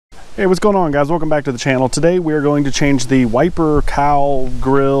Hey, what's going on, guys? Welcome back to the channel. Today we are going to change the wiper, cowl,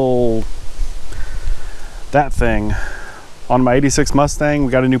 grill, that thing on my 86 Mustang.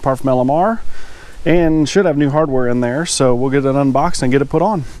 We got a new part from LMR and should have new hardware in there, so we'll get it unboxed and get it put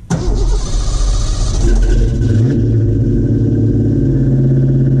on.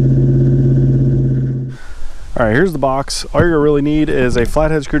 All right, here's the box. All you're gonna really need is a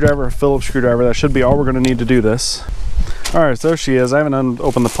flathead screwdriver, a Phillips screwdriver. That should be all we're gonna need to do this. All right, so there she is. I haven't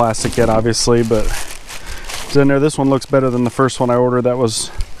opened the plastic yet, obviously, but it's in there. This one looks better than the first one I ordered. That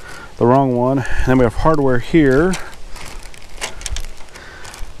was the wrong one. And then we have hardware here.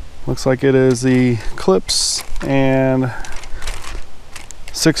 Looks like it is the clips and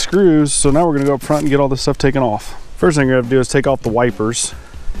 6 screws. So now we're gonna go up front and get all this stuff taken off. First thing you're gonna have to do is take off the wipers.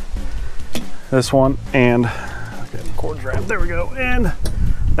 This one and, okay, the cord's wrapped, there we go, and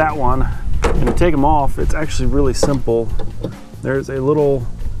that one. And to take them off, it's actually really simple. There's a little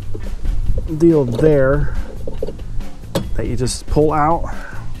deal there that you just pull out.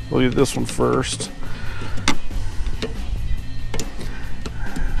 We'll do this one first.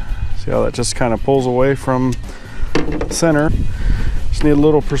 See how that just kind of pulls away from the center. Just need a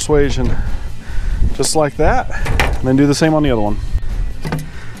little persuasion, just like that. And then do the same on the other one.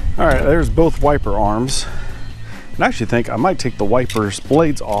 All right, there's both wiper arms. I actually think I might take the wipers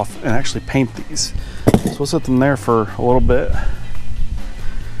blades off and actually paint these. So we'll set them there for a little bit.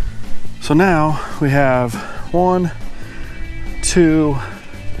 So now we have 1, 2,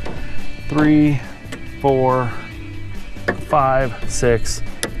 3, 4, 5, 6,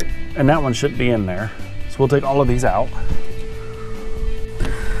 and that one should be in there. So we'll take all of these out.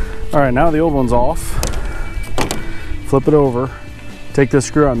 All right, now the old one's off. Flip it over. Take this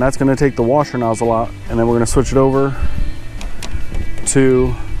screw out, and that's going to take the washer nozzle out, and then we're going to switch it over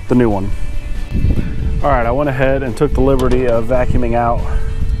to the new one. All right, I went ahead and took the liberty of vacuuming out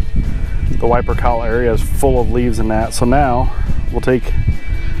the wiper cowl area. Is full of leaves in that. So now we'll take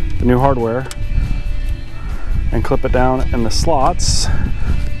the new hardware and clip it down in the slots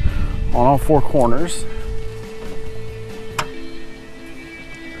on all 4 corners.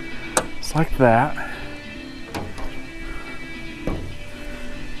 Just like that.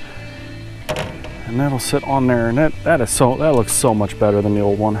 And that'll sit on there, and that looks so much better than the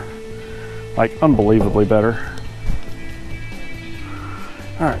old one, like unbelievably better.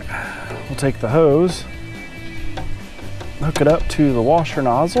 All right, we'll take the hose, hook it up to the washer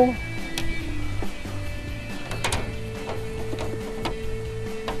nozzle,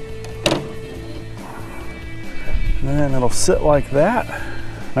 and then it'll sit like that.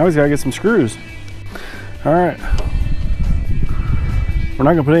 Now we gotta get some screws. All right. We're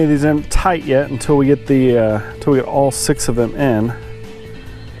not gonna put any of these in tight yet until we get all 6 of them in.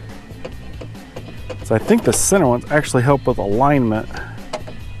 So I think the center ones actually help with alignment. So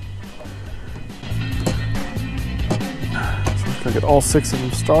we're gonna get all 6 of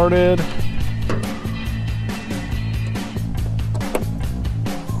them started.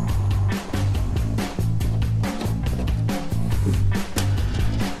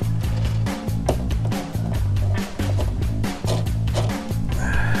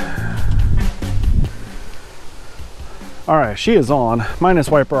 All right, she is on, minus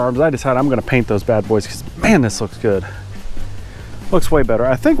wiper arms. I decided I'm gonna paint those bad boys because, man, this looks good. Looks way better.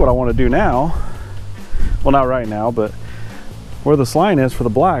 I think what I wanna do now, well, not right now, but where this line is for the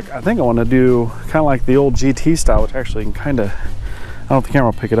black, I think I wanna do kind of like the old GT style, which actually you can kind of, I don't know if the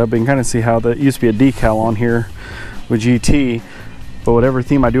camera will pick it up, but you can kind of see how that used to be a decal on here with GT, but whatever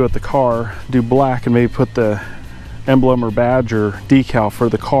theme I do with the car, do black and maybe put the emblem or badge or decal for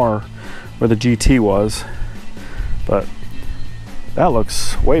the car where the GT was. But that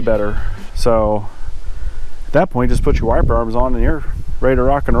looks way better. So at that point, just put your wiper arms on and you're ready to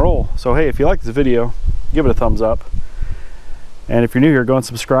rock and roll. So hey, if you like this video, give it a thumbs up. And if you're new here, go and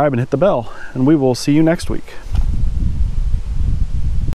subscribe and hit the bell. And we will see you next week.